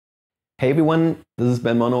Hey everyone, this is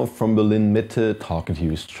Ben Mono from Berlin Mitte, talking to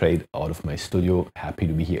you straight out of my studio. Happy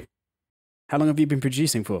to be here. How long have you been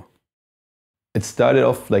producing for? It started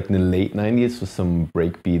off like in the late 90s with some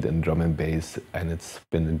breakbeat and drum and bass, and it's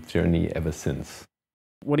been a journey ever since.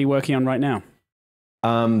 What are you working on right now?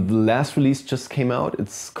 The last release just came out.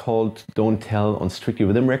 It's called Don't Tell on Strictly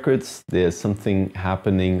Rhythm Records. There's something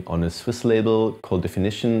happening on a Swiss label called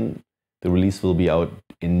Definition. The release will be out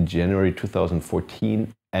in January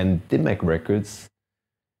 2014. And Dimac Records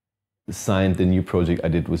signed the new project I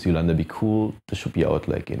did with Yolanda Be Cool. This should be out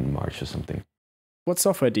like in March or something. What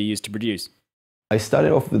software do you use to produce? I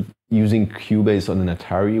started off with using Cubase on an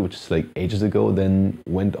Atari, which is like ages ago, then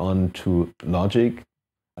went on to Logic.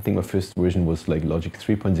 I think my first version was like Logic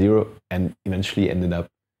 3.0 and eventually ended up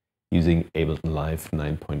using Ableton Live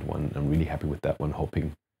 9.1. I'm really happy with that one,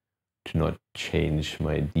 hoping to not change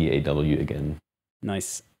my DAW again.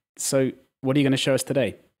 Nice. So what are you going to show us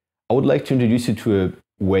today? I would like to introduce you to a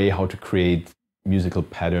way how to create musical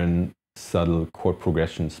pattern, subtle chord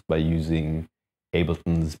progressions by using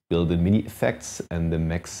Ableton's built-in MIDI effects and the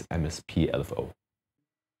Max MSP LFO.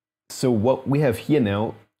 So what we have here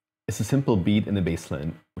now is a simple beat in a bass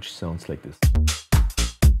line, which sounds like this.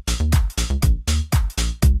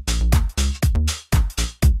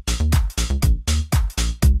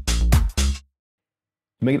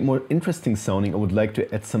 To make it more interesting sounding, I would like to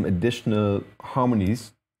add some additional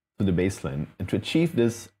harmonies to the bass line. And to achieve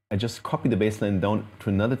this, I just copy the bass line down to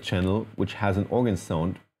another channel which has an organ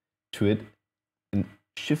sound to it and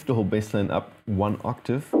shift the whole bass line up one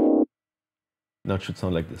octave. Now it should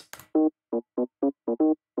sound like this.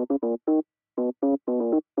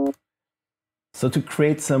 So to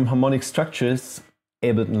create some harmonic structures,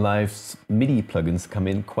 Ableton Live's MIDI plugins come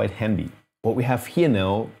in quite handy. What we have here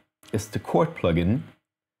now is the chord plugin,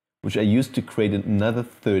 which I used to create another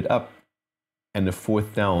third up and a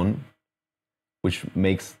fourth down, which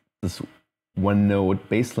makes this one note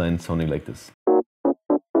bass line sounding like this.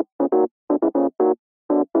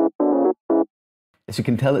 As you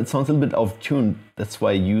can tell, it sounds a little bit out of tune. That's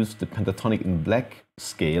why I used the pentatonic in black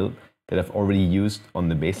scale that I've already used on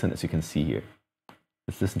the bass line, as you can see here.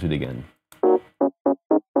 Let's listen to it again.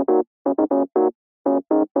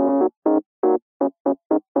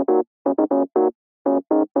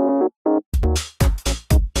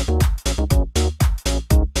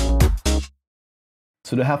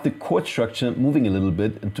 So to have the chord structure moving a little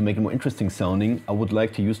bit and to make it more interesting sounding, I would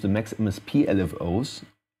like to use the Max MSP LFOs,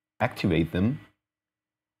 activate them,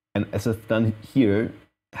 and as I've done here,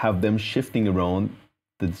 have them shifting around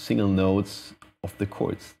the single notes of the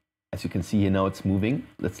chords. As you can see here now it's moving.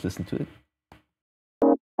 Let's listen to it.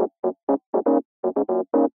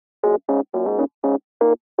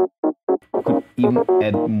 I could even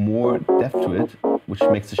add more depth to it, which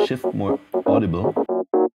makes the shift more audible.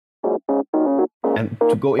 And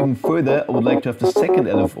to go even further, I would like to have the second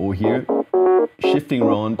LFO here, shifting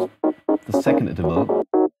around the second interval.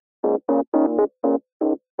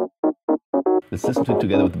 Let's listen to it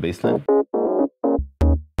together with the bass line.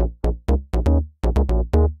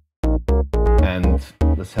 And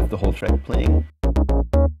let's have the whole track playing.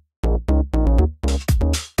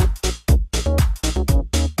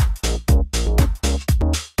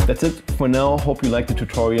 That's it for now. Hope you liked the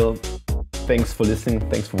tutorial. Thanks for listening.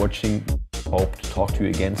 Thanks for watching. Hope to talk to you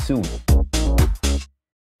again soon.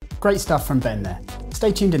 Great stuff from Ben there.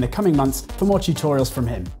 Stay tuned in the coming months for more tutorials from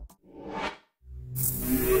him.